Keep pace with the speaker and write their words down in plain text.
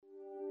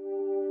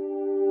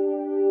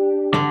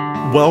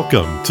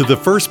Welcome to the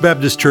First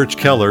Baptist Church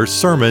Keller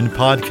Sermon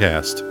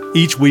Podcast.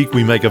 Each week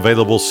we make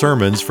available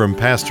sermons from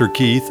Pastor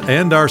Keith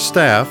and our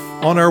staff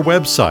on our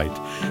website,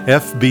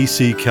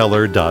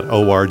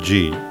 fbckeller.org.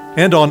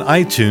 And on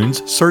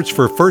iTunes, search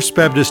for First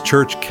Baptist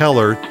Church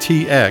Keller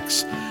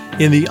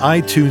TX in the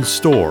iTunes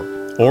Store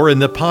or in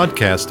the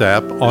podcast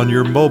app on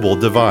your mobile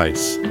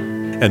device.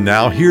 And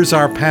now here's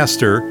our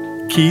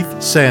pastor,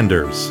 Keith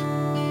Sanders.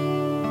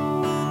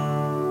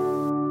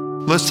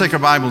 Let's take our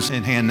Bibles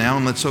in hand now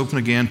and let's open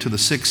again to the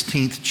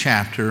 16th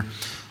chapter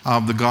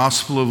of the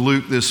Gospel of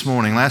Luke this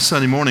morning. Last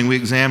Sunday morning we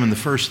examined the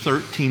first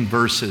 13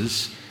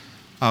 verses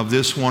of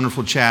this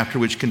wonderful chapter,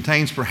 which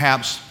contains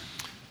perhaps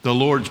the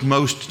Lord's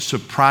most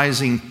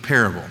surprising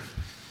parable.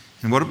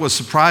 And what was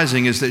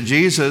surprising is that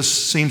Jesus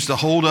seems to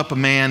hold up a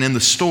man in the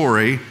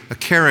story, a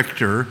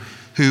character,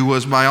 who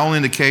was by all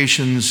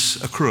indications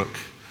a crook.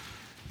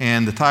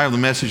 And the title of the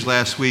message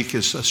last week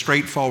is A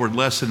Straightforward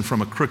Lesson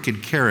from a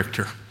Crooked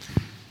Character.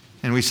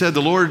 And we said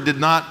the Lord did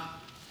not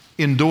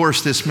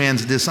endorse this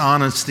man's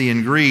dishonesty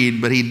and greed,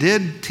 but he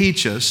did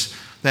teach us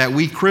that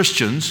we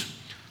Christians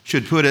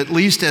should put at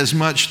least as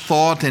much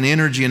thought and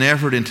energy and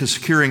effort into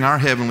securing our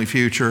heavenly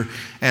future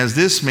as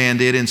this man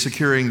did in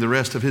securing the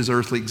rest of his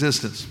earthly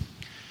existence.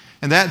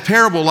 And that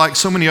parable, like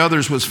so many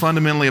others, was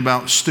fundamentally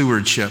about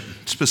stewardship,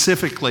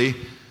 specifically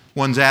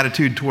one's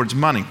attitude towards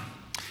money.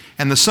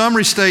 And the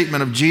summary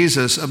statement of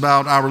Jesus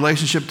about our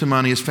relationship to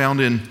money is found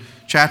in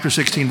chapter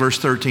 16, verse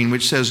 13,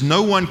 which says,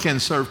 "No one can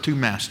serve two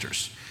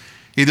masters.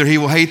 Either he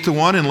will hate the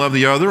one and love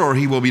the other, or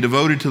he will be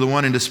devoted to the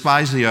one and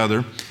despise the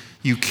other.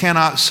 You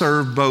cannot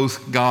serve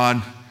both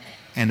God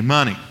and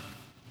money."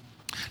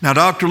 Now,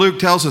 Dr. Luke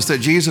tells us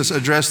that Jesus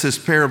addressed this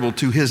parable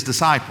to his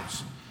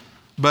disciples.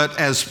 But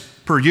as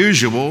per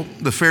usual,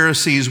 the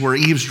Pharisees were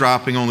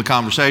eavesdropping on the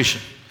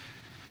conversation.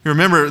 You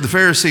remember, the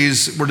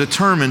Pharisees were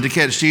determined to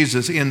catch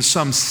Jesus in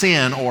some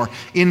sin or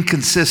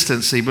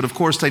inconsistency, but of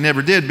course they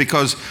never did,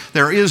 because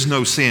there is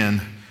no sin,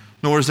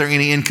 nor is there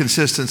any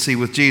inconsistency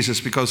with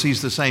Jesus, because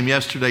he's the same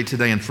yesterday,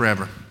 today, and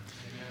forever.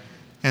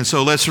 And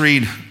so let's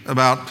read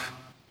about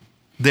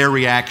their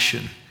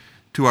reaction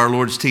to our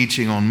Lord's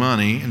teaching on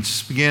money.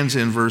 It begins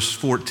in verse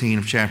 14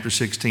 of chapter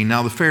 16.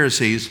 "Now the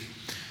Pharisees,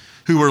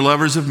 who were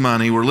lovers of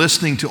money, were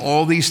listening to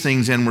all these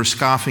things and were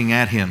scoffing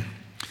at him.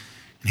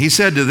 He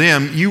said to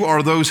them, 'You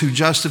are those who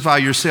justify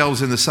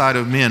yourselves in the sight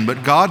of men,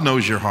 but God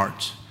knows your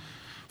hearts.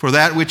 For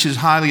that which is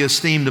highly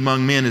esteemed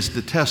among men is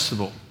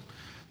detestable.'"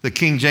 The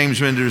King James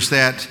renders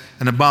that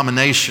an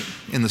abomination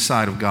in the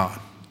sight of God.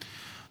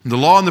 "The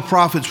law and the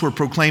prophets were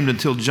proclaimed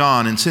until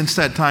John, and since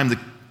that time the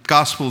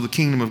gospel of the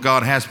kingdom of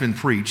God has been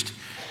preached,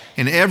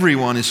 and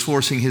everyone is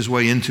forcing his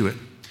way into it.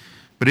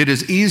 But it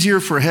is easier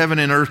for heaven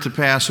and earth to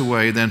pass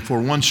away than for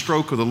one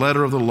stroke of the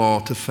letter of the law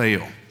to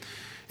fail.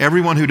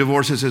 Everyone who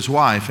divorces his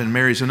wife and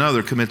marries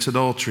another commits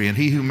adultery, and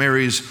he who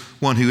marries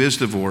one who is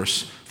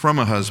divorced from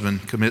a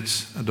husband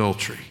commits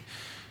adultery."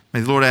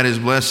 May the Lord add his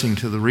blessing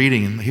to the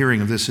reading and the hearing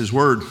of this, his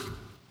word.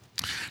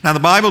 Now, the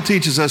Bible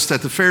teaches us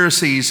that the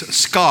Pharisees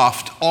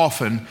scoffed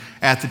often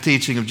at the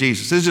teaching of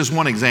Jesus. This is just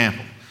one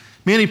example.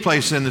 Many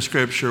places in the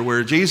scripture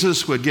where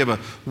Jesus would give a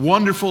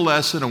wonderful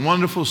lesson, a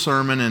wonderful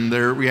sermon, and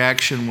their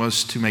reaction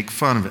was to make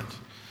fun of it.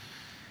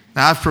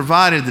 Now, I've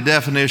provided the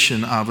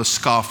definition of a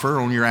scoffer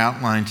on your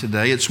outline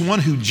today. It's one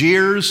who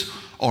jeers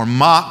or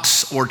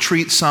mocks or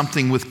treats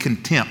something with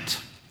contempt.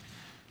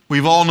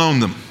 We've all known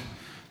them.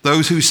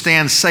 Those who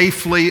stand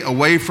safely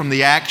away from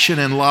the action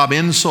and lob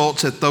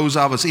insults at those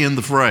of us in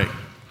the fray.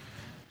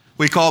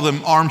 We call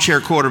them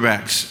armchair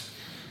quarterbacks,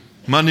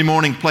 Monday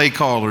morning play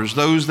callers,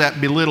 those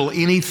that belittle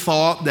any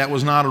thought that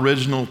was not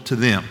original to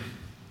them.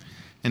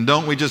 And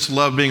don't we just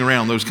love being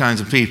around those kinds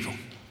of people?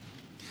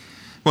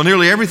 Well,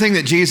 nearly everything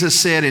that Jesus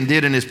said and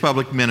did in his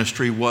public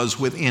ministry was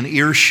within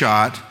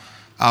earshot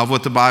of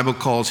what the Bible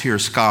calls here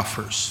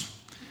scoffers.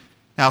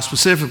 Now,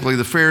 specifically,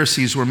 the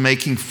Pharisees were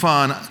making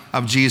fun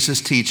of Jesus'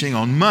 teaching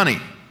on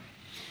money.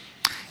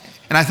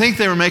 And I think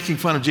they were making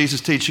fun of Jesus'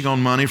 teaching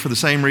on money for the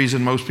same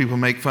reason most people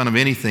make fun of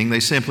anything.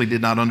 They simply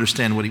did not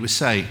understand what he was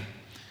saying.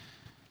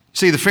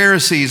 See, the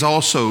Pharisees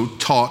also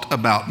taught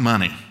about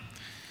money.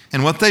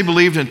 And what they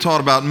believed and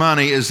taught about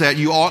money is that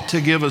you ought to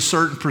give a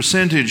certain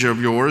percentage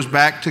of yours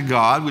back to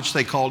God, which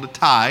they called a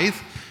tithe,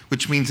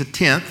 which means a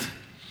tenth.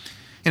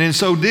 And in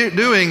so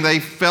doing, they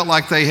felt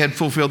like they had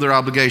fulfilled their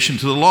obligation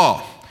to the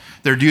law.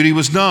 Their duty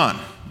was done.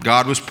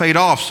 God was paid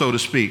off, so to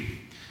speak.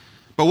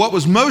 But what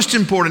was most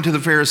important to the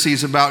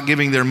Pharisees about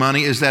giving their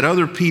money is that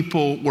other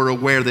people were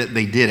aware that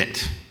they did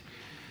it.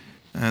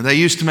 They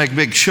used to make a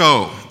big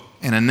show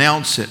and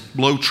announce it,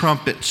 blow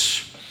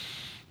trumpets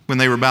when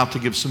they were about to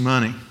give some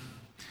money.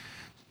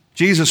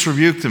 Jesus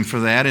rebuked them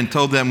for that and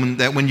told them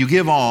that when you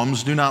give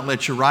alms, do not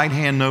let your right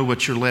hand know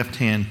what your left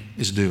hand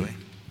is doing.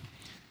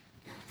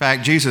 In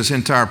fact, Jesus'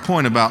 entire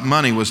point about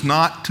money was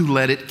not to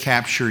let it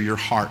capture your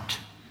heart.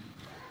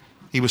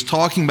 He was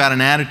talking about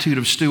an attitude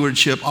of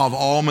stewardship of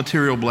all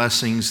material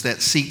blessings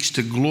that seeks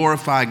to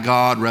glorify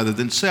God rather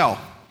than self.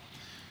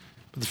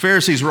 But the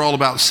Pharisees were all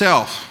about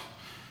self.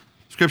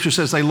 Scripture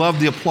says they loved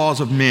the applause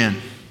of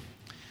men.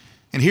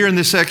 And here in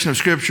this section of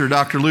Scripture,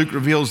 Dr. Luke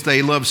reveals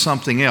they love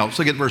something else.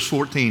 Look at verse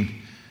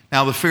 14.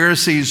 Now the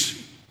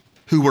Pharisees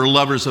who were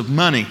lovers of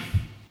money.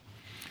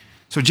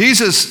 So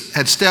Jesus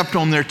had stepped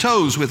on their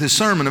toes with his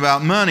sermon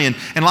about money.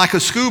 And like a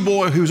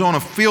schoolboy who's on a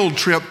field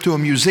trip to a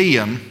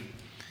museum,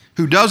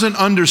 who doesn't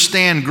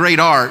understand great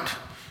art,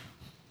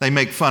 they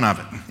make fun of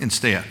it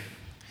instead.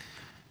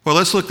 Well,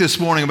 let's look this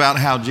morning about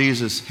how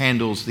Jesus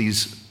handles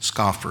these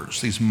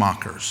scoffers, these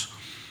mockers.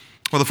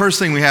 Well, the first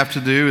thing we have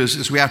to do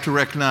is we have to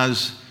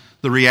recognize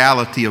the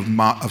reality of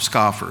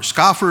scoffers.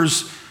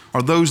 Scoffers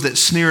are those that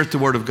sneer at the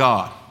Word of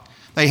God.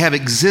 They have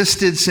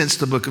existed since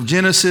the book of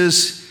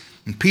Genesis,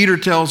 and Peter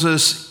tells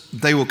us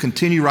they will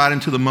continue right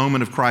into the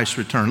moment of Christ's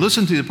return.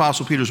 Listen to the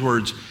Apostle Peter's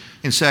words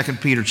in 2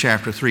 Peter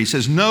chapter 3. He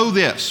says, know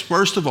this,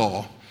 first of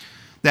all,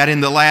 that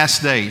in the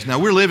last days, now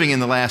we're living in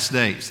the last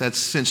days, that's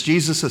since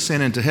Jesus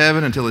ascended into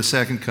heaven until his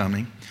second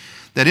coming,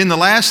 that in the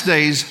last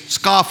days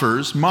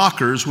scoffers,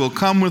 mockers, will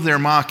come with their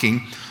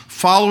mocking,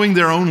 following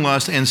their own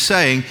lust and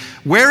saying,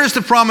 where is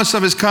the promise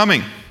of his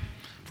coming?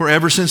 For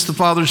ever since the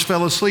fathers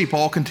fell asleep,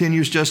 all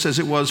continues just as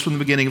it was from the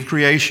beginning of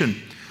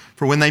creation.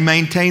 For when they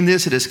maintain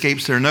this, it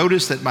escapes their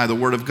notice that by the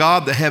word of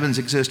God the heavens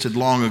existed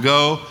long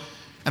ago,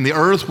 and the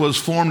earth was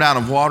formed out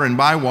of water and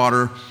by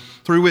water,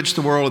 through which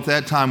the world at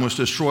that time was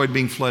destroyed,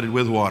 being flooded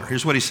with water.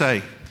 Here's what he's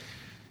saying.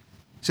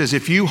 He says,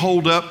 if you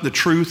hold up the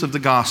truth of the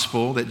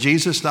gospel, that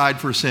Jesus died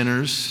for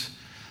sinners,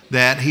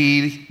 that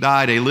he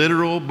died a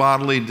literal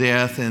bodily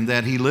death, and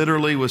that he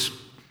literally was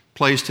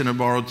placed in a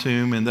borrowed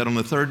tomb, and that on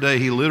the third day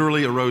he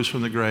literally arose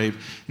from the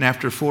grave, and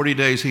after 40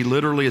 days he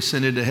literally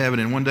ascended to heaven,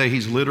 and one day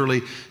he's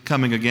literally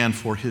coming again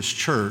for his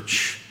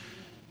church,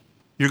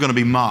 you're going to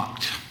be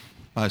mocked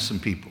by some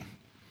people.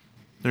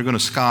 They're going to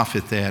scoff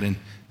at that and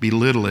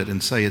belittle it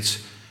and say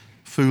it's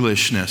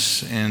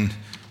foolishness. And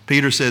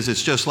Peter says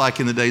it's just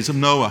like in the days of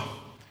Noah.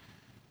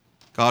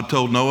 God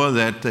told Noah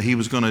that he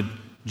was going to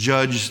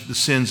judge the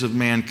sins of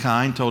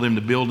mankind, told him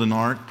to build an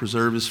ark,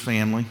 preserve his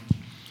family.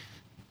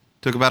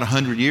 It took about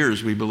 100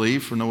 years, we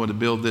believe, for Noah to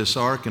build this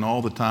ark, and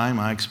all the time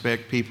I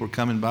expect people are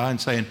coming by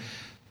and saying,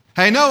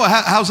 hey Noah,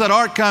 how's that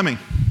ark coming?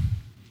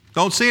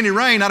 Don't see any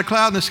rain, not a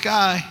cloud in the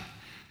sky.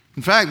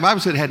 In fact, the Bible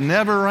said it had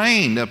never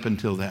rained up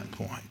until that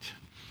point.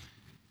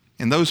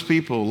 And those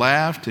people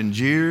laughed and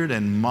jeered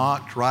and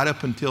mocked right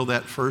up until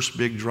that first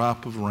big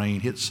drop of rain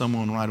hit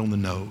someone right on the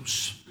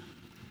nose.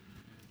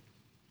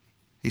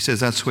 He says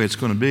that's the way it's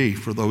going to be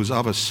for those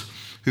of us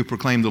who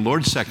proclaim the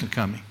Lord's second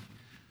coming.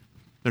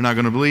 They're not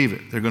going to believe it.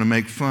 They're going to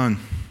make fun.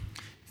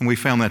 And we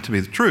found that to be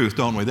the truth,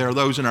 don't we? There are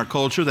those in our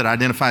culture that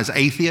identify as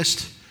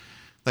atheists.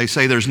 They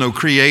say there's no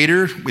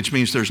creator, which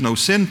means there's no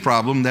sin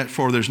problem,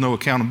 therefore there's no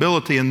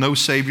accountability and no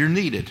Savior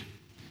needed.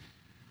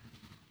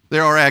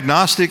 There are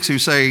agnostics who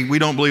say we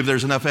don't believe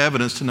there's enough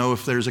evidence to know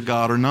if there's a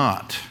God or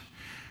not.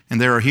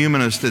 And there are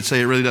humanists that say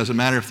it really doesn't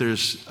matter if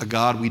there's a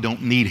God, we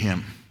don't need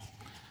him.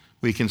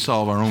 We can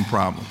solve our own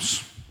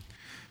problems.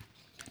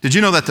 Did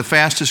you know that the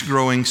fastest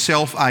growing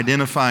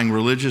self-identifying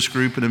religious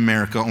group in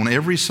America on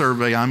every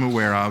survey I'm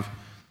aware of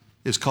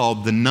is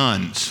called the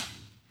Nones?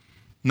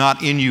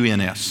 Not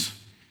N-U-N-S,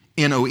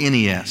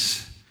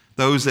 N-O-N-E-S.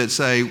 Those that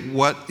say,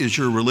 what is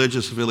your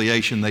religious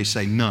affiliation? They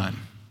say none.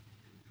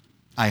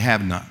 I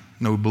have none.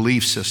 No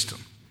belief system.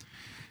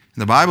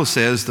 And the Bible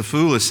says, the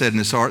fool has said in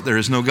his heart, there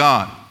is no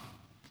God.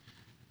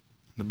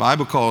 The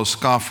Bible calls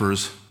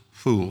scoffers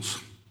fools.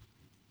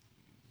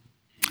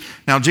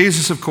 Now,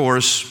 Jesus, of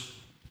course,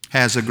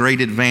 has a great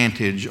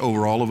advantage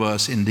over all of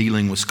us in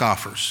dealing with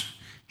scoffers.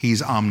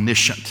 He's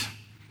omniscient.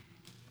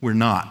 We're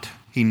not.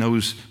 He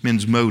knows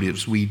men's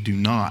motives. We do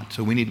not.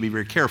 So we need to be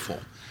very careful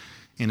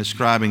in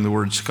ascribing the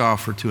word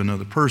scoffer to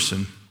another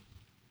person.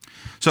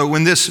 So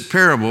when this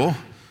parable,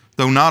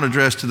 though not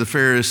addressed to the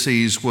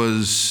Pharisees,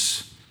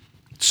 was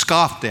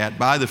scoffed at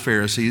by the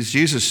Pharisees,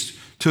 Jesus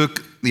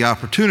took the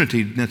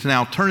opportunity to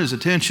now turn his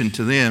attention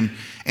to them.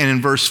 And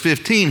in verse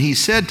 15, he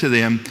said to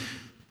them,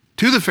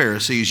 to the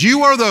Pharisees,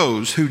 you are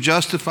those who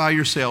justify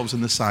yourselves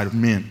in the sight of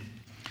men.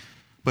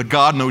 But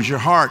God knows your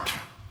heart,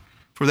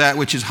 for that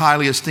which is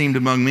highly esteemed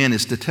among men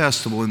is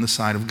detestable in the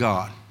sight of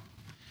God.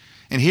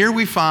 And here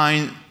we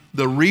find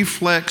the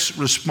reflex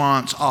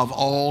response of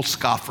all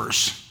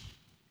scoffers.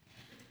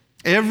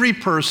 Every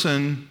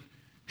person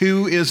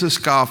who is a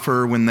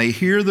scoffer, when they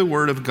hear the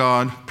word of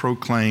God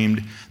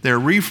proclaimed, their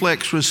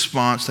reflex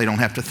response, they don't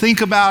have to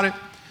think about it.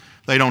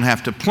 They don't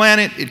have to plan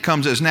it. It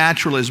comes as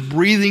natural as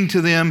breathing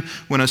to them.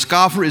 When a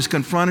scoffer is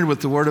confronted with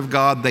the word of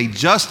God, they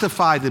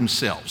justify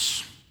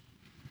themselves.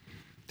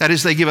 That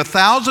is, they give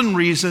 1,000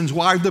 reasons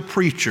why the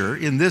preacher,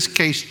 in this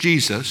case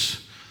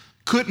Jesus,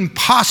 couldn't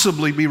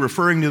possibly be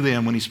referring to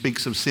them when he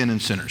speaks of sin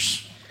and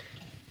sinners.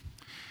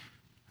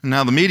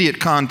 Now, the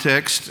immediate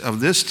context of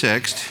this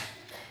text,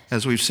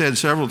 as we've said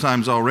several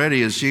times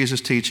already, is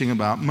Jesus teaching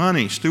about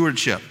money,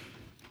 stewardship.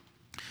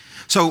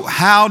 So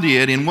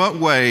in what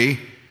way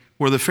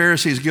were the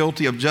Pharisees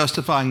guilty of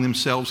justifying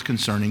themselves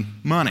concerning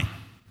money?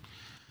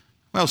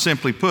 Well,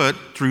 simply put,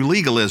 through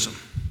legalism.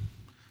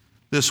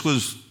 This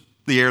was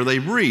the air they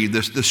breathed,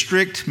 the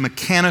strict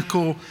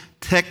mechanical,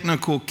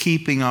 technical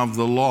keeping of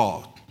the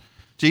law.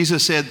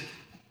 Jesus said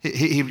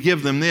he'd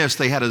give them this.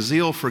 They had a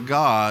zeal for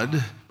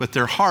God, but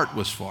their heart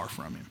was far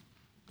from him.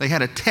 They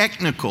had a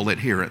technical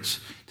adherence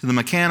to the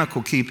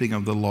mechanical keeping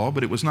of the law,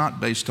 but it was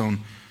not based on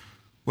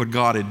what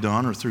God had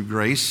done or through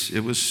grace. It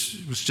was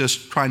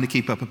just trying to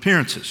keep up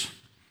appearances.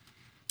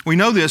 We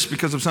know this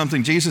because of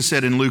something Jesus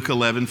said in Luke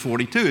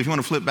 11:42. If you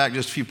want to flip back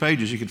just a few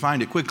pages, you can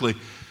find it quickly.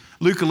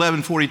 Luke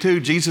 11:42,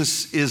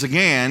 Jesus is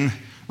again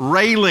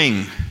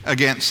railing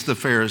against the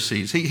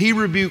Pharisees. He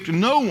rebuked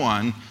no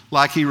one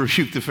like he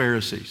rebuked the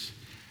Pharisees.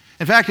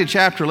 In fact, in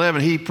chapter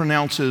 11, he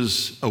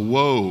pronounces a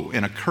woe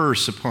and a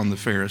curse upon the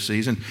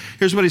Pharisees. And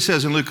here's what he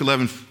says in Luke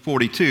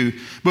 11:42.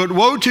 But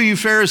woe to you,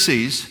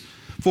 Pharisees,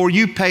 for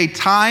you pay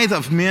tithe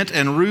of mint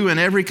and rue and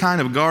every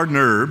kind of garden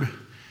herb,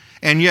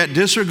 and yet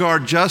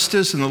disregard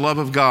justice and the love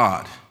of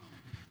God.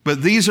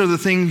 But these are the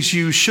things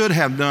you should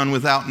have done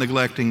without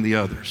neglecting the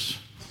others.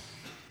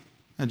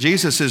 Now,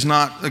 Jesus is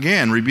not,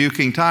 again,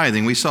 rebuking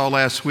tithing. We saw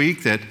last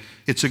week that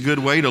it's a good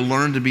way to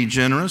learn to be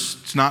generous.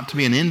 It's not to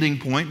be an ending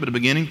point, but a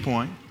beginning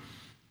point.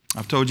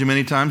 I've told you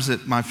many times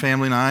that my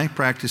family and I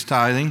practice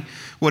tithing.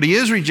 What he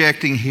is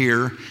rejecting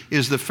here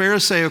is the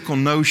Pharisaical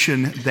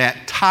notion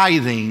that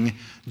tithing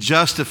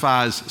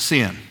justifies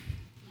sin.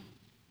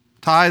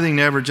 Tithing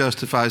never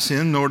justifies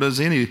sin, nor does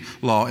any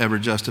law ever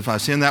justify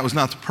sin. That was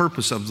not the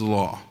purpose of the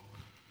law.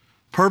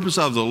 Purpose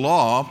of the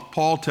law,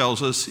 Paul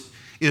tells us,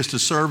 is to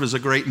serve as a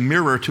great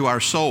mirror to our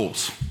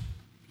souls.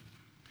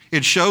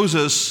 It shows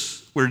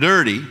us we're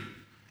dirty,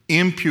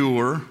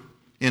 impure,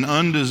 and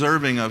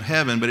undeserving of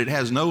heaven, but it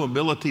has no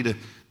ability to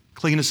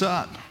clean us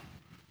up,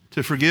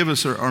 to forgive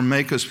us or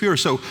make us pure.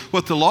 So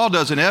what the law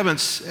does in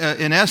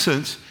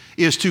essence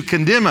is to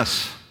condemn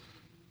us,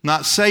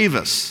 not save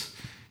us.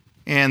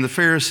 And the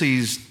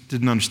Pharisees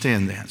didn't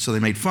understand that, so they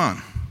made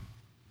fun.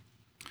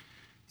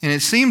 And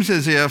it seems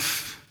as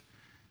if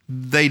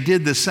they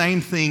did the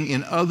same thing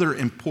in other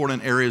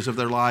important areas of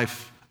their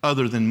life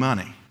other than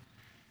money.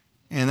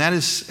 And that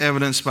is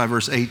evidenced by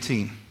verse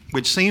 18,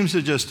 which seems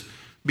to just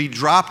be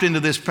dropped into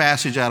this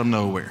passage out of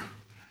nowhere.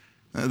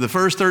 The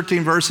first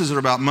 13 verses are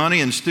about money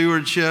and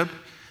stewardship.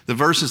 The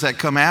verses that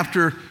come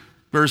after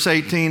verse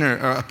 18 are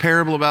a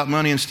parable about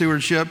money and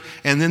stewardship.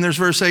 And then there's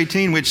verse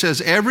 18, which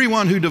says,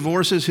 everyone who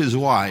divorces his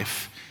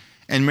wife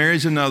and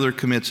marries another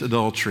commits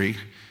adultery.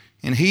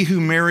 And he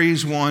who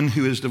marries one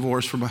who is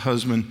divorced from a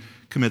husband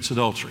commits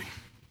adultery.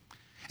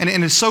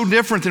 And it's so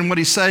different than what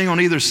he's saying on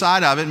either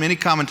side of it. Many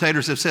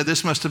commentators have said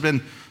this must have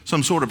been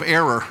some sort of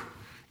error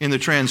in the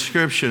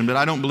transcription, but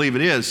I don't believe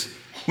it is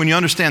when you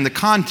understand the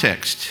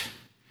context.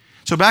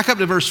 So back up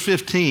to verse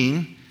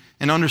 15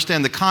 and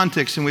understand the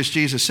context in which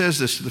Jesus says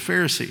this to the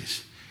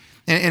Pharisees.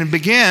 And it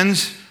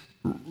begins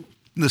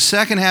the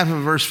second half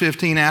of verse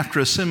 15 after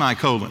a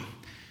semicolon.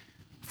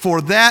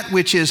 For that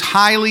which is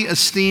highly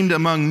esteemed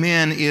among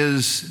men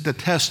is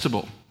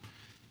detestable,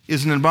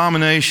 is an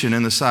abomination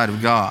in the sight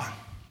of God.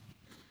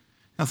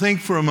 Now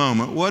think for a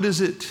moment, what does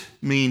it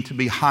mean to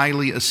be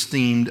highly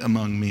esteemed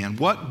among men?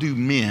 What do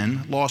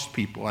men, lost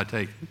people I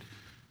take it,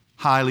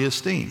 highly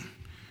esteem?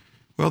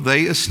 Well,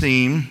 they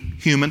esteem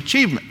human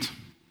achievement.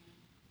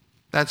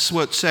 That's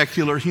what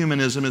secular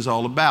humanism is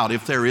all about.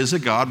 If there is a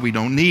God, we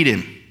don't need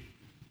him.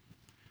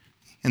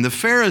 And the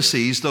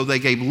Pharisees, though they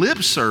gave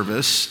lip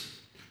service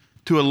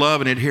to a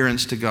love and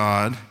adherence to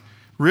God,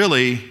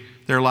 really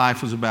their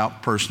life was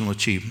about personal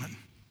achievement.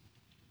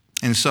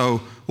 And so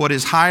what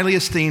is highly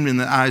esteemed in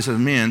the eyes of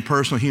men,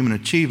 personal human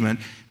achievement,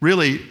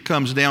 really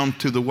comes down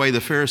to the way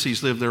the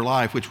Pharisees lived their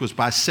life, which was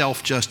by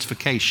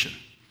self-justification.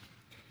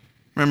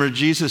 Remember,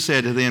 Jesus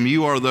said to them,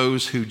 you are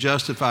those who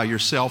justify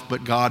yourself,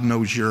 but God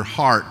knows your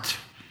heart.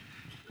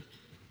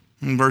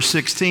 In verse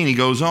 16, he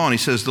goes on, he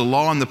says, the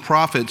law and the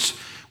prophets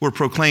were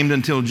proclaimed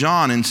until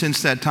John, and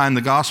since that time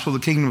the gospel of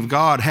the kingdom of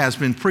God has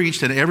been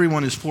preached, and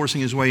everyone is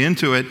forcing his way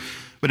into it,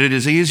 but it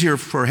is easier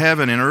for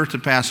heaven and earth to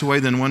pass away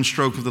than one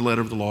stroke of the letter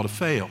of the law to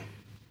fail.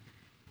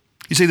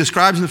 You see, the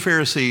scribes and the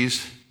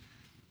Pharisees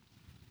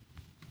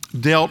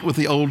dealt with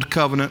the old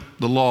covenant,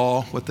 the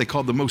law, what they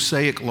called the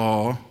Mosaic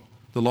law,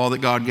 the law that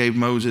God gave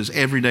Moses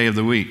every day of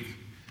the week.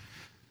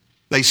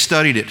 They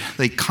studied it,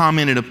 they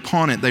commented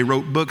upon it, they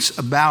wrote books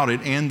about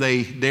it, and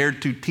they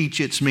dared to teach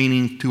its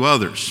meaning to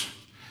others.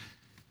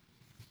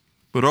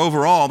 But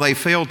overall, they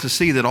failed to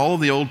see that all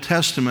of the Old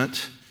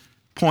Testament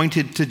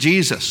pointed to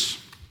Jesus.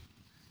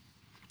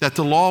 That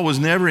the law was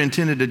never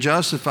intended to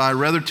justify,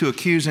 rather to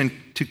accuse and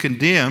to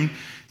condemn.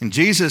 And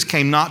Jesus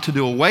came not to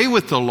do away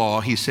with the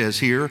law, he says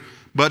here,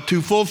 but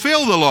to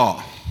fulfill the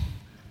law.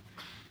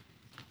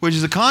 Which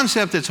is a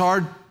concept that's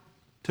hard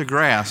to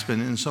grasp.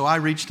 And so I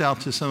reached out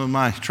to some of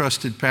my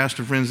trusted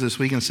pastor friends this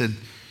week and said,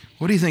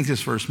 what do you think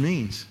this verse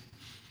means?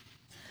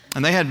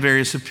 And they had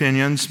various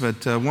opinions,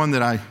 but one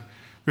that I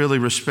really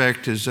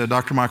respect is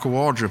Dr. Michael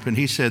Waldrop. And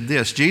he said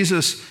this,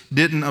 Jesus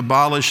didn't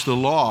abolish the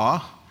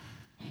law,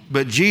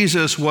 but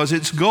Jesus was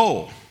its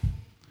goal.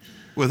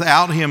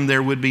 Without him,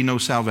 there would be no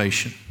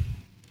salvation.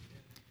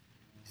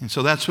 And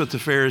so that's what the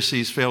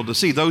Pharisees failed to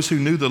see. Those who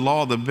knew the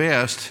law the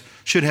best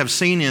should have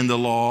seen in the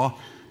law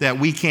that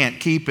we can't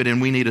keep it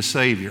and we need a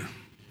Savior.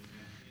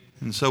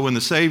 And so when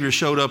the Savior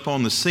showed up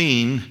on the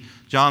scene,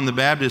 John the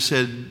Baptist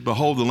said,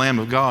 "Behold the Lamb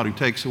of God who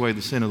takes away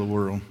the sin of the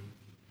world."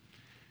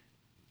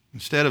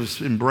 Instead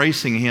of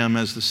embracing him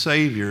as the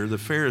Savior, the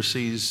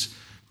Pharisees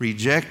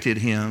rejected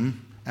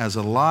him as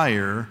a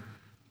liar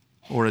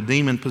or a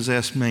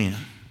demon-possessed man.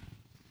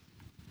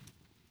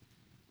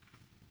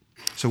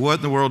 So what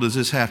in the world does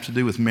this have to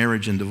do with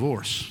marriage and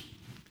divorce?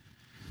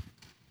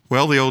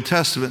 Well, the Old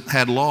Testament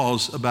had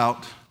laws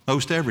about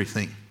most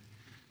everything,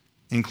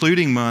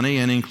 including money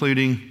and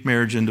including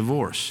marriage and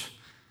divorce.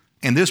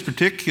 And this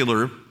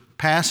particular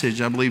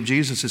passage, I believe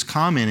Jesus is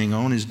commenting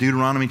on, is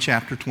Deuteronomy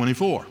chapter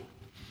 24.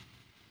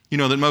 You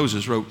know that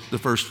Moses wrote the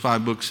first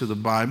 5 books of the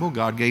Bible.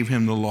 God gave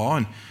him the law.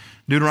 And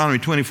Deuteronomy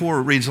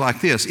 24 reads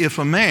like this: "If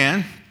a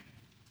man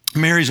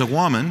marries a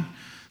woman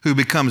who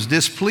becomes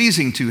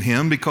displeasing to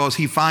him because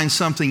he finds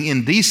something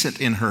indecent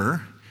in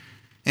her,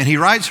 and he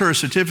writes her a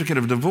certificate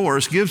of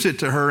divorce, gives it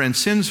to her, and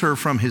sends her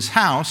from his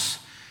house,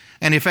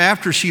 and if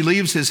after she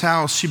leaves his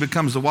house she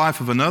becomes the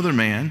wife of another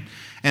man,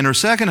 and her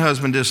second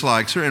husband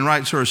dislikes her and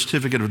writes her a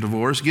certificate of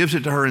divorce, gives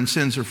it to her and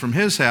sends her from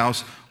his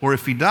house, or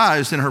if he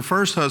dies, then her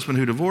first husband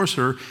who divorced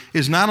her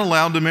is not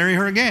allowed to marry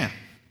her again."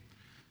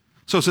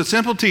 So it's a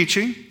simple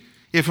teaching.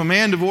 If a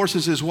man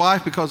divorces his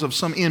wife because of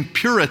some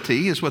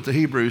impurity, is what the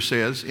Hebrew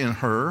says, in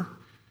her,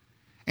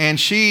 and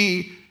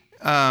she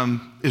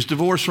is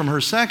divorced from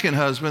her second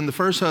husband, the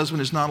first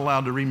husband is not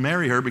allowed to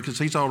remarry her because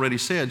he's already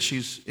said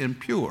she's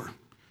impure.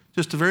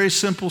 Just a very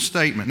simple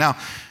statement. Now,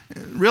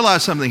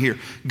 realize something here.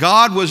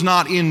 God was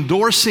not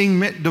endorsing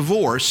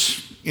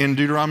divorce in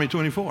Deuteronomy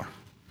 24,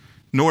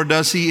 nor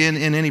does he in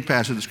any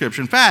passage of the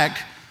Scripture. In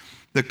fact,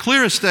 the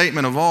clearest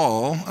statement of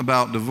all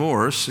about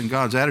divorce and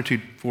God's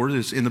attitude for it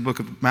is in the book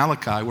of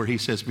Malachi, where he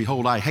says,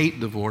 "Behold, I hate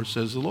divorce,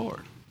 says the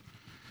Lord."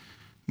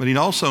 But he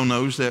also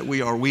knows that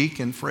we are weak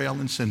and frail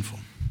and sinful.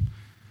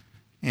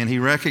 And he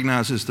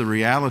recognizes the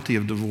reality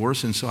of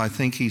divorce, and so I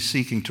think he's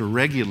seeking to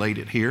regulate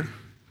it here.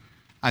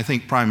 I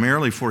think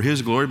primarily for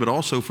his glory, but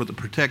also for the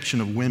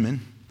protection of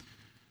women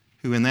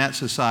who in that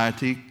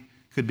society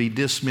could be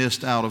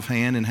dismissed out of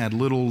hand and had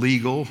little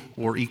legal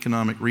or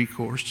economic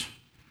recourse.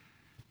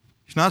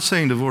 He's not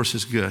saying divorce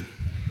is good.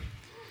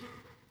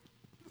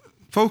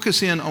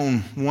 Focus in on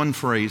one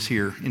phrase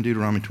here in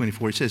Deuteronomy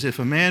 24. He says, "If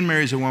a man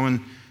marries a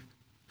woman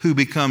who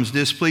becomes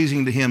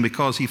displeasing to him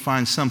because he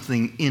finds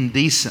something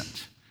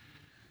indecent,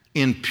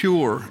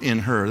 impure in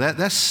her,"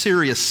 that's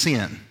serious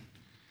sin.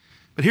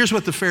 But here's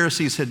what the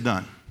Pharisees had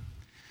done.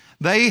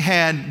 They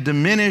had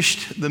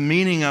diminished the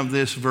meaning of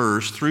this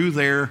verse through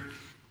their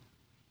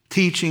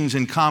teachings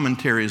and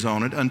commentaries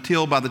on it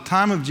until by the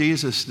time of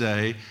Jesus'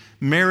 day,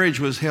 marriage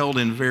was held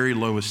in very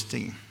low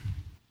esteem.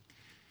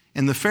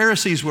 And the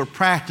Pharisees were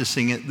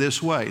practicing it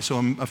this way. So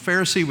a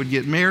Pharisee would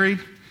get married,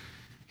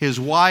 his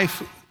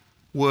wife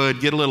would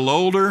get a little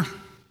older,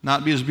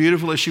 not be as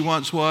beautiful as she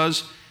once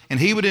was, and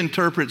he would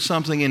interpret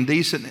something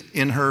indecent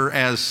in her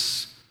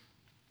as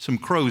some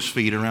crow's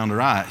feet around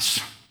her eyes.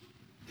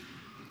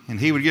 And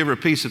he would give her a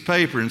piece of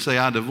paper and say,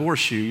 "I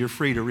divorce you, you're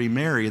free to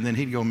remarry," and then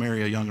he'd go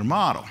marry a younger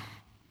model.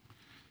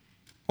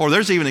 Or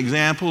there's even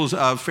examples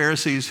of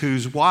Pharisees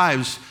whose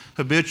wives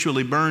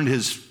habitually burned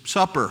his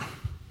supper.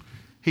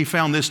 He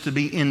found this to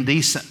be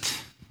indecent,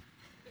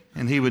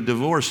 and he would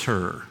divorce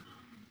her.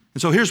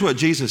 And so here's what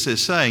Jesus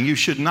is saying. You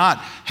should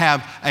not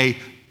have a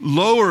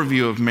lower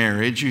view of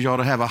marriage. You ought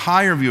to have a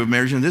higher view of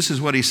marriage. And this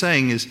is what he's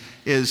saying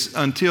is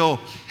until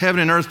heaven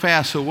and earth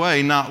pass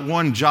away, not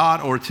one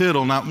jot or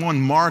tittle, not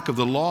one mark of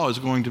the law is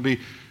going to be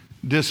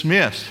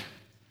dismissed.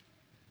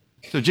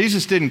 So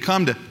Jesus didn't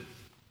come to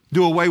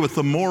do away with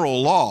the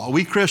moral law.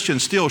 We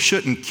Christians still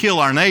shouldn't kill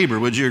our neighbor.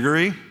 Would you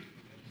agree?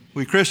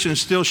 We Christians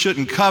still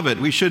shouldn't covet.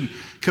 We shouldn't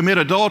commit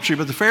adultery.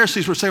 But the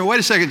Pharisees were saying, well, wait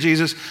a second,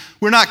 Jesus,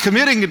 we're not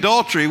committing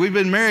adultery. We've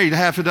been married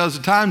 6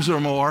 times or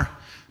more.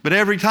 But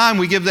every time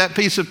we give that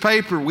piece of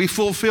paper, we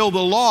fulfill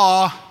the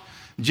law.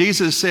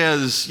 Jesus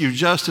says, you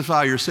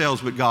justify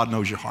yourselves, but God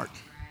knows your heart.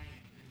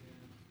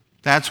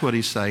 That's what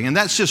he's saying. And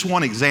that's just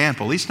one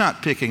example. He's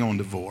not picking on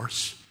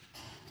divorce,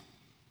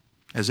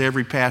 as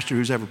every pastor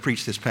who's ever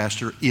preached this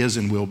pastor is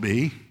and will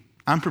be.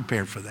 I'm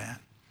prepared for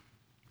that.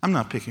 I'm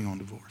not picking on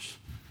divorce.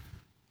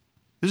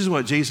 This is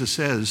what Jesus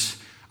says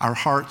our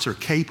hearts are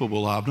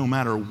capable of, no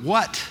matter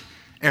what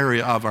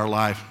area of our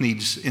life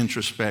needs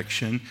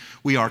introspection.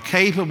 We are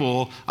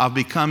capable of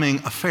becoming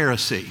a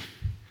Pharisee,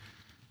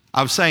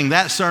 of saying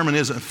that sermon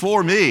isn't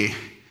for me,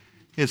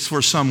 it's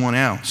for someone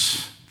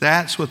else.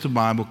 That's what the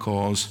Bible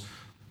calls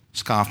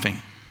scoffing.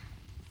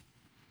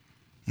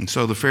 And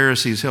so the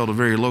Pharisees held a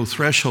very low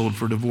threshold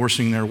for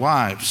divorcing their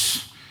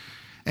wives.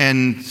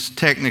 And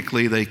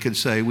technically they could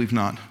say, we've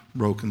not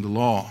broken the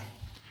law.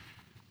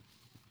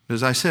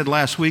 As I said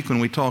last week when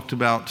we talked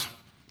about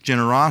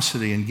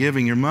generosity and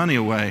giving your money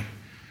away,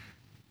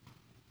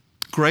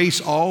 grace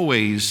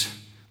always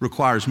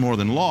requires more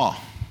than law.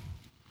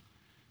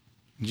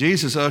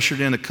 Jesus ushered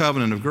in a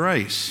covenant of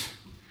grace.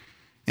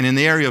 And in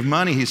the area of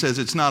money, he says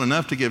it's not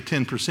enough to give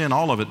 10%.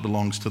 All of it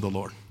belongs to the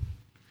Lord.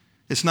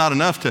 It's not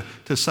enough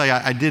to say,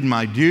 I did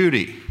my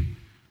duty.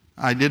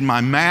 I did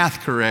my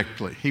math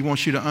correctly. He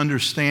wants you to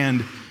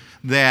understand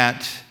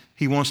that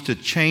He wants to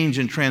change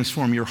and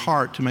transform your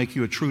heart to make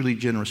you a truly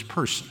generous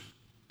person.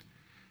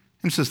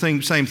 And it's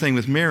the same thing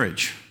with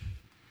marriage.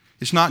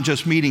 It's not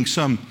just meeting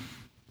some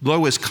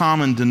lowest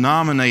common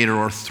denominator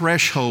or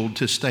threshold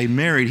to stay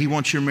married. He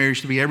wants your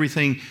marriage to be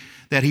everything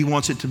that He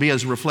wants it to be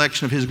as a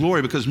reflection of His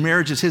glory, because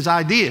marriage is His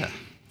idea.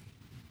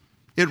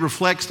 It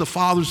reflects the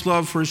Father's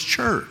love for His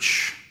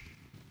church.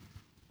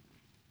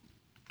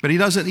 But He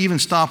doesn't even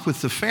stop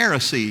with the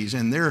Pharisees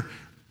and their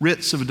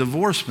writs of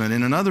divorcement.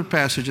 In another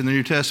passage in the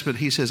New Testament,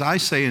 He says, I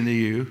say unto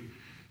you,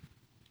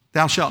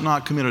 thou shalt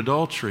not commit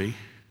adultery.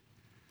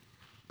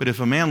 But if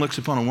a man looks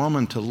upon a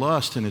woman to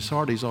lust in his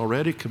heart, he's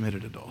already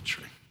committed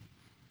adultery.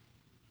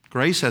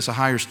 Grace has a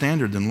higher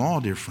standard than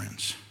law, dear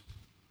friends.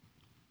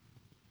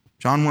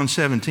 John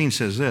 1:17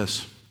 says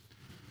this,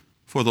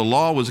 for the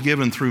law was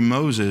given through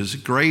Moses,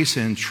 grace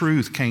and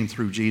truth came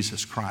through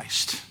Jesus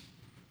Christ.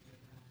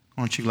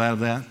 Aren't you glad of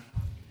that?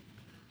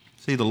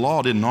 See, the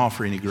law didn't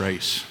offer any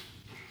grace.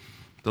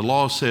 The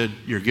law said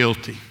you're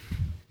guilty.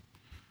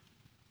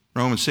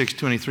 Romans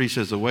 6:23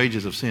 says the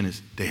wages of sin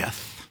is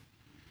death.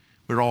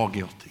 We're all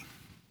guilty.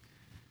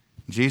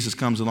 Jesus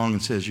comes along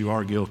and says you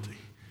are guilty,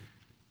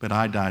 but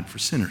I died for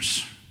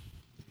sinners.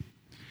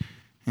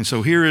 And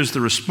so here is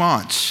the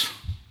response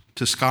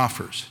to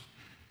scoffers.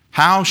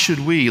 How should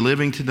we,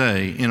 living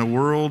today in a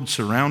world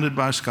surrounded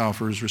by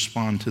scoffers,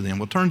 respond to them?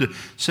 We'll turn to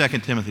 2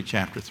 Timothy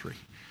chapter 3.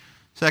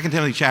 2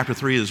 Timothy chapter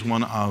 3 is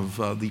one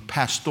of the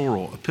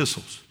pastoral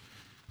epistles,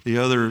 the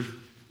other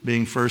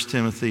being 1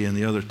 Timothy and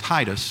the other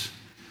Titus.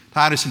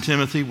 Titus and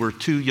Timothy were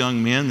two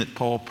young men that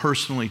Paul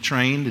personally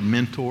trained and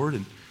mentored,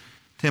 and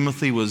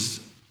Timothy was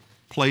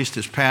placed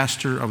as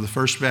pastor of the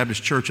First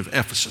Baptist Church of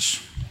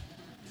Ephesus.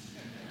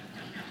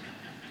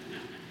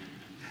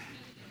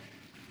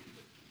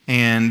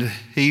 And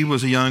he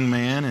was a young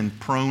man and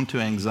prone to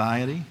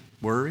anxiety,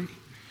 worry.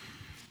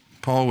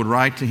 Paul would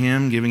write to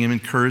him, giving him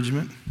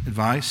encouragement,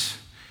 advice.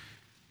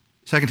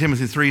 2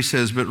 Timothy 3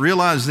 says, but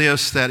realize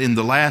this, that in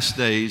the last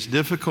days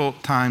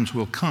difficult times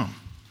will come.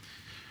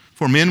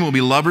 For men will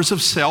be lovers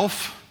of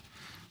self,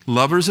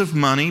 lovers of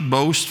money,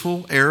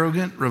 boastful,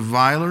 arrogant,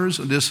 revilers,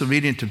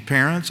 disobedient to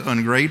parents,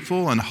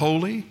 ungrateful,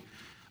 unholy,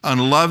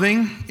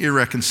 unloving,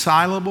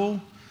 irreconcilable,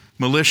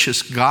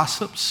 malicious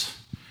gossips,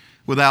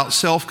 without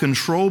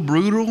self-control,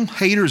 brutal,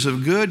 haters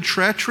of good,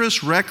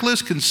 treacherous,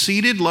 reckless,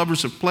 conceited,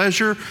 lovers of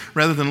pleasure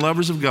rather than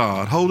lovers of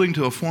God, holding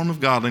to a form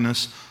of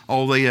godliness,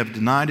 although they have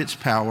denied its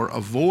power.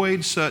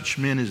 Avoid such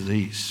men as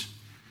these.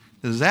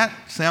 Does that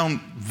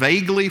sound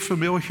vaguely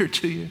familiar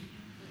to you?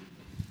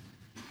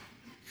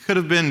 Could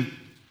have been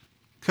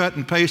cut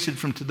and pasted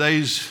from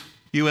today's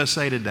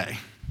USA Today.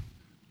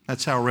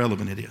 That's how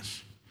relevant it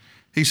is.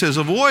 He says,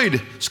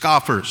 avoid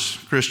scoffers,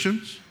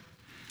 Christians.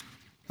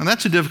 And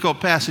that's a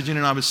difficult passage in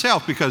and of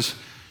itself, because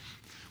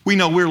we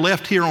know we're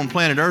left here on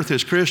planet Earth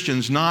as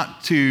Christians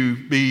not to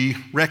be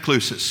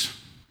recluses.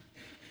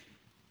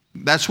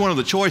 That's one of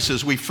the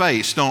choices we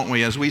face, don't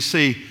we, as we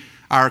see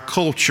our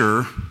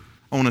culture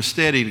on a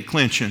steady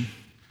declension,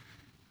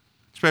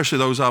 especially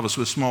those of us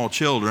with small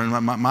children.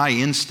 My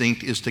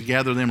instinct is to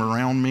gather them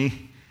around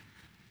me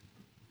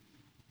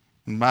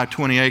and buy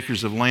 20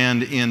 acres of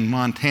land in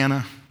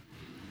Montana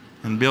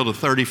and build a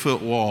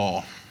 30-foot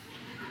wall.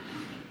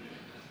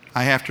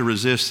 I have to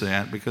resist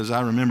that, because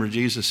I remember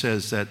Jesus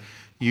says that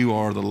you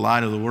are the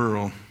light of the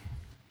world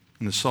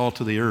and the salt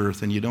of the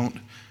earth, and you don't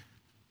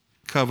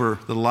cover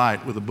the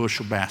light with a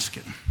bushel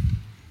basket.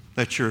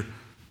 Let your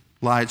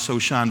light so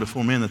shine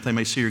before men that they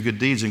may see your good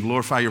deeds and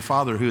glorify your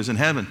Father who is in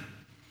heaven.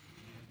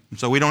 And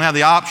so we don't have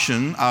the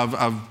option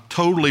of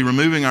totally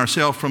removing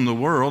ourselves from the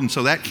world, and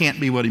so that can't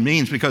be what he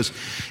means, because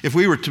if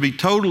we were to be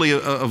totally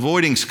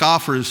avoiding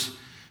scoffers,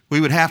 we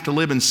would have to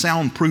live in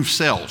soundproof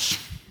cells.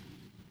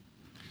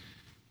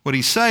 What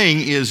he's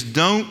saying is,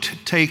 don't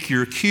take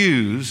your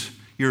cues,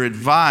 your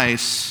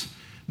advice,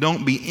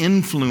 don't be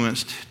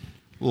influenced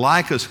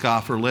like a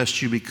scoffer, lest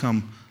you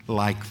become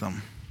like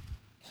them.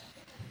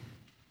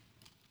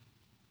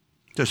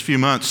 Just a few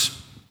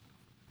months,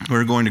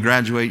 we're going to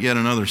graduate yet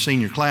another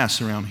senior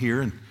class around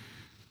here, and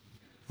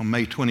on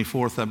May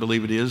 24th, I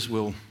believe it is,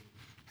 we'll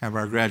have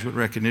our graduate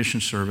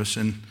recognition service.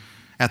 And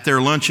at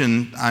their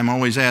luncheon, I'm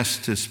always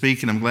asked to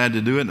speak, and I'm glad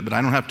to do it, but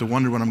I don't have to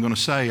wonder what I'm going to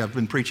say. I've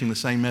been preaching the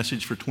same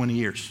message for 20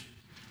 years.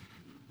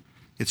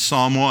 It's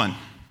Psalm 1,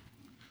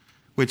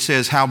 which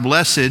says, how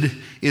blessed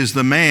is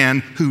the man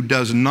who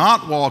does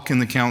not walk in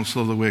the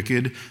counsel of the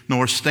wicked,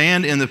 nor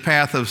stand in the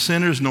path of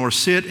sinners, nor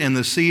sit in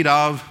the seat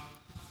of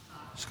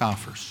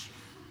scoffers.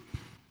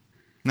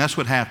 And that's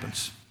what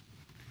happens.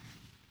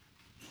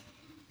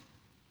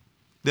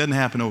 It doesn't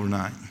happen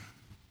overnight.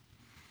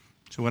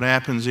 So what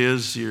happens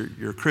is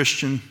you're a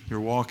Christian, you're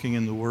walking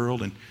in the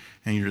world, and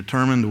you're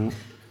determined to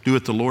do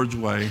it the Lord's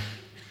way.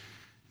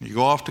 You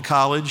go off to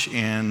college,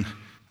 and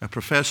a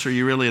professor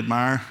you really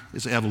admire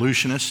is an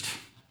evolutionist,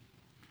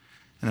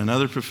 and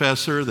another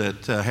professor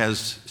that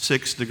has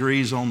 6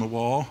 degrees on the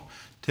wall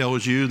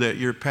tells you that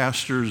your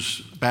pastor's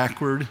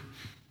backward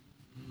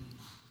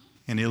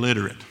and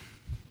illiterate.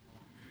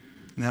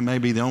 And that may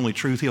be the only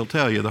truth he'll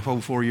tell you the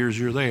whole 4 years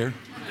you're there.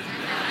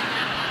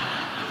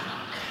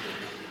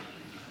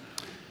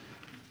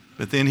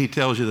 But then he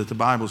tells you that the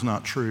Bible's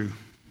not true.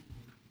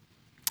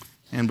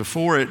 And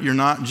before it, you're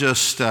not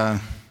just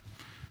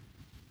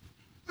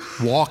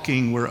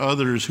walking where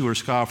others who are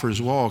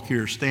scoffers walk.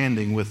 You're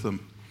standing with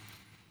them.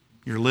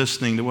 You're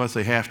listening to what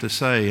they have to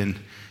say. And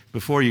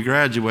before you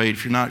graduate,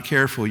 if you're not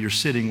careful, you're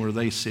sitting where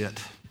they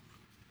sit.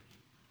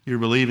 You're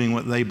believing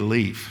what they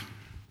believe.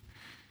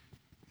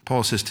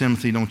 Paul says,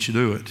 Timothy, don't you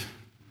do it.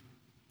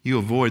 You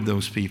avoid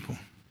those people.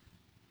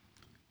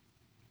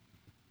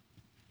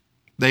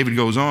 David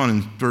goes on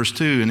in verse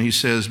 2 and he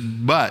says,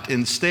 but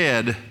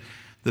instead,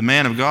 the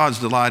man of God's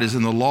delight is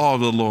in the law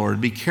of the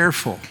Lord. Be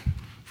careful,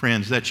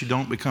 friends, that you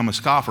don't become a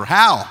scoffer.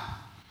 How?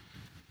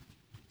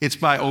 It's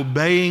by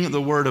obeying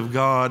the word of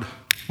God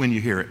when you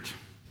hear it.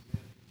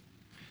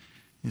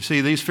 You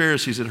see, these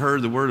Pharisees had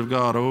heard the word of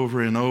God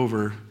over and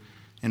over,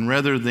 and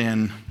rather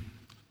than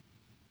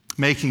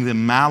making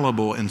them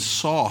malleable and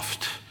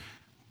soft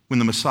when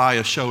the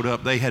Messiah showed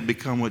up, they had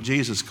become what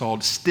Jesus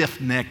called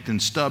stiff-necked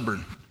and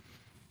stubborn.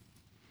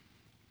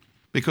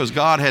 Because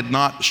God had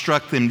not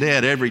struck them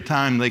dead every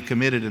time they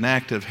committed an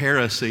act of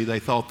heresy, they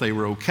thought they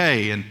were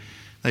okay, and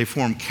they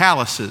formed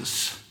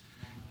calluses.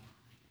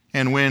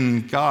 And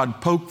when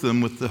God poked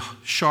them with the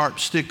sharp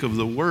stick of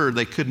the word,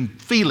 they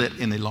couldn't feel it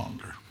any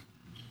longer.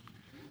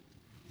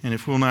 And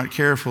if we're not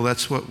careful,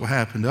 that's what will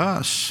happen to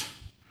us.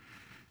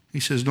 He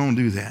says, don't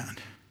do that.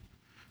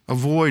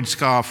 Avoid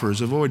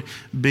scoffers. Avoid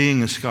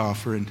being a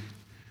scoffer. And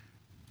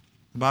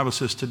the Bible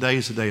says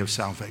today's the day of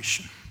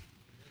salvation.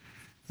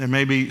 There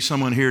may be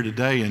someone here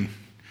today and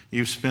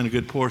you've spent a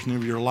good portion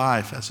of your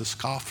life as a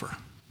scoffer.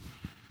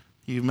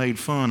 You've made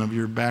fun of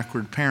your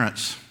backward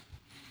parents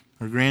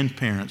or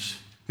grandparents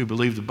who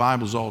believe the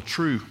Bible's all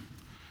true.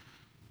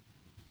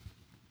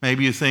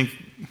 Maybe you think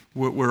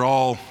we're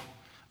all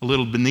a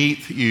little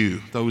beneath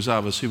you, those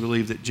of us who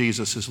believe that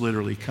Jesus is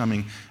literally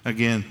coming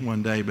again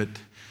one day. But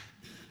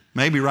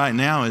maybe right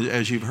now,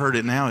 as you've heard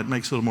it now, it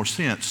makes a little more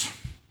sense.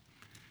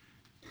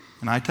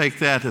 And I take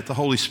that the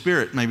Holy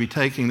Spirit may be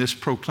taking this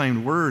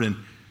proclaimed word and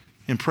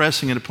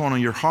impressing it upon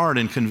your heart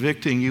and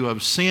convicting you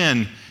of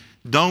sin.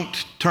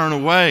 Don't turn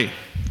away.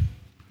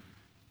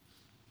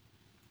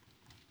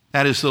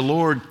 That is the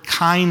Lord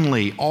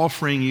kindly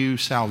offering you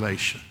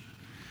salvation.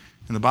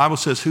 And the Bible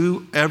says,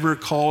 whoever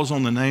calls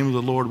on the name of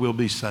the Lord will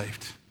be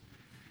saved.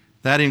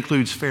 That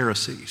includes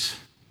Pharisees.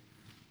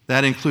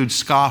 That includes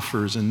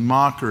scoffers and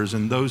mockers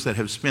and those that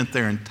have spent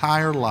their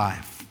entire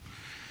life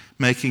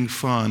making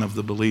fun of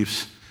the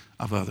beliefs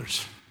of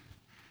others.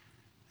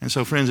 And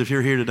so, friends, if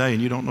you're here today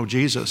and you don't know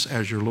Jesus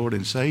as your Lord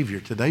and Savior,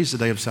 today's the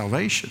day of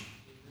salvation.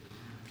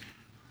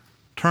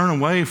 Turn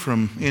away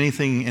from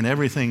anything and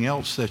everything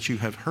else that you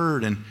have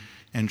heard and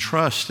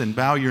trust and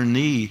bow your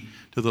knee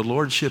to the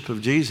Lordship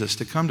of Jesus.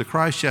 To come to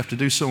Christ, you have to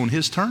do so on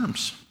His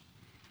terms,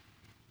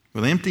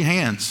 with empty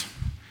hands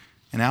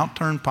and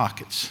outturned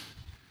pockets.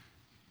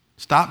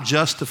 Stop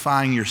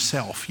justifying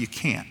yourself. You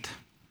can't.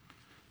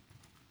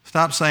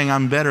 Stop saying,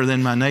 I'm better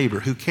than my neighbor.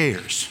 Who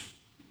cares?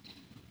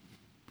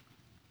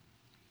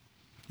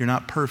 You're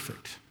not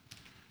perfect.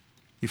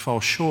 You fall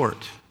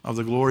short of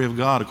the glory of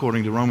God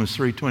according to Romans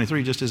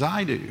 3:23, just as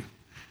I do.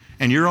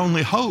 And your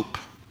only hope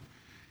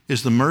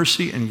is the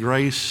mercy and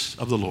grace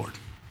of the Lord.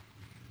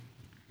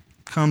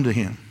 Come to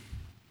Him.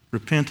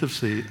 Repent of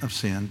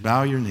sin.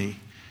 Bow your knee.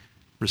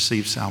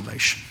 Receive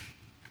salvation.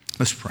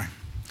 Let's pray.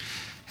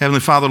 Heavenly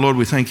Father, Lord,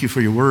 we thank you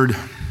for your word.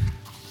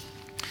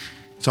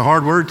 It's a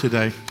hard word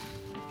today.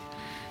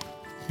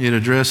 It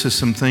addresses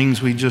some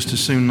things we just as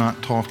soon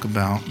not talk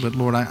about. But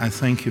Lord, I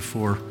thank you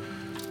for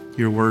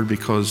your word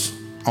because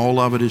all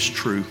of it is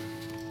true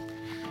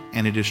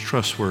and it is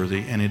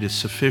trustworthy and it is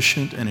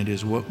sufficient and it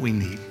is what we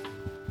need.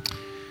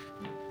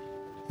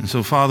 And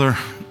so, Father,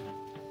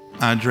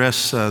 I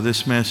address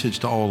this message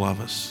to all of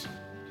us.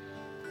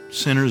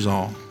 Sinners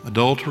all,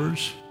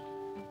 adulterers,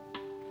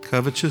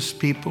 covetous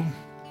people,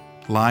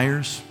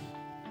 liars,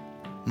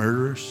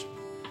 murderers.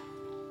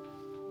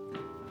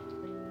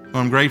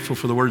 Well, I'm grateful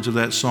for the words of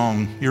that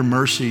song, your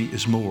mercy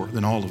is more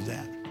than all of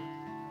that.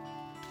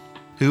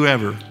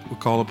 Whoever will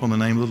call upon the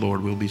name of the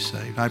Lord will be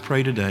saved. I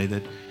pray today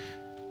that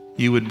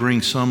you would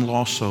bring some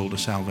lost soul to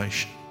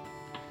salvation.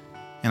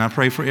 And I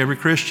pray for every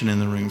Christian in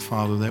the room,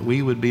 Father, that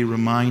we would be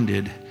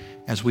reminded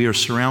as we are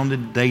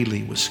surrounded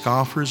daily with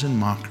scoffers and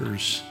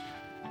mockers,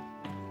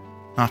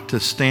 not to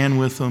stand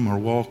with them or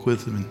walk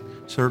with them, and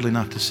certainly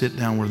not to sit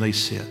down where they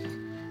sit.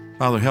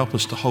 Father, help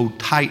us to hold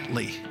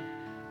tightly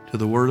to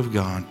the Word of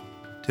God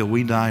till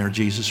we die or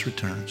Jesus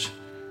returns.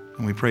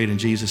 And we pray it in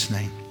Jesus'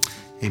 name.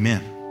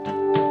 Amen.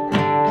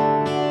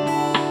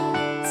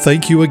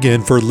 Thank you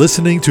again for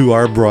listening to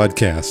our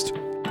broadcast.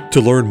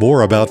 To learn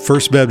more about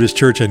First Baptist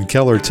Church in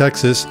Keller,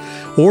 Texas,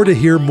 or to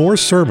hear more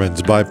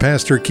sermons by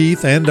Pastor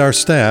Keith and our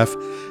staff,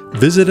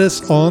 visit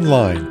us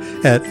online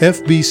at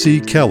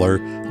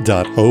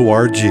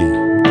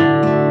fbckeller.org.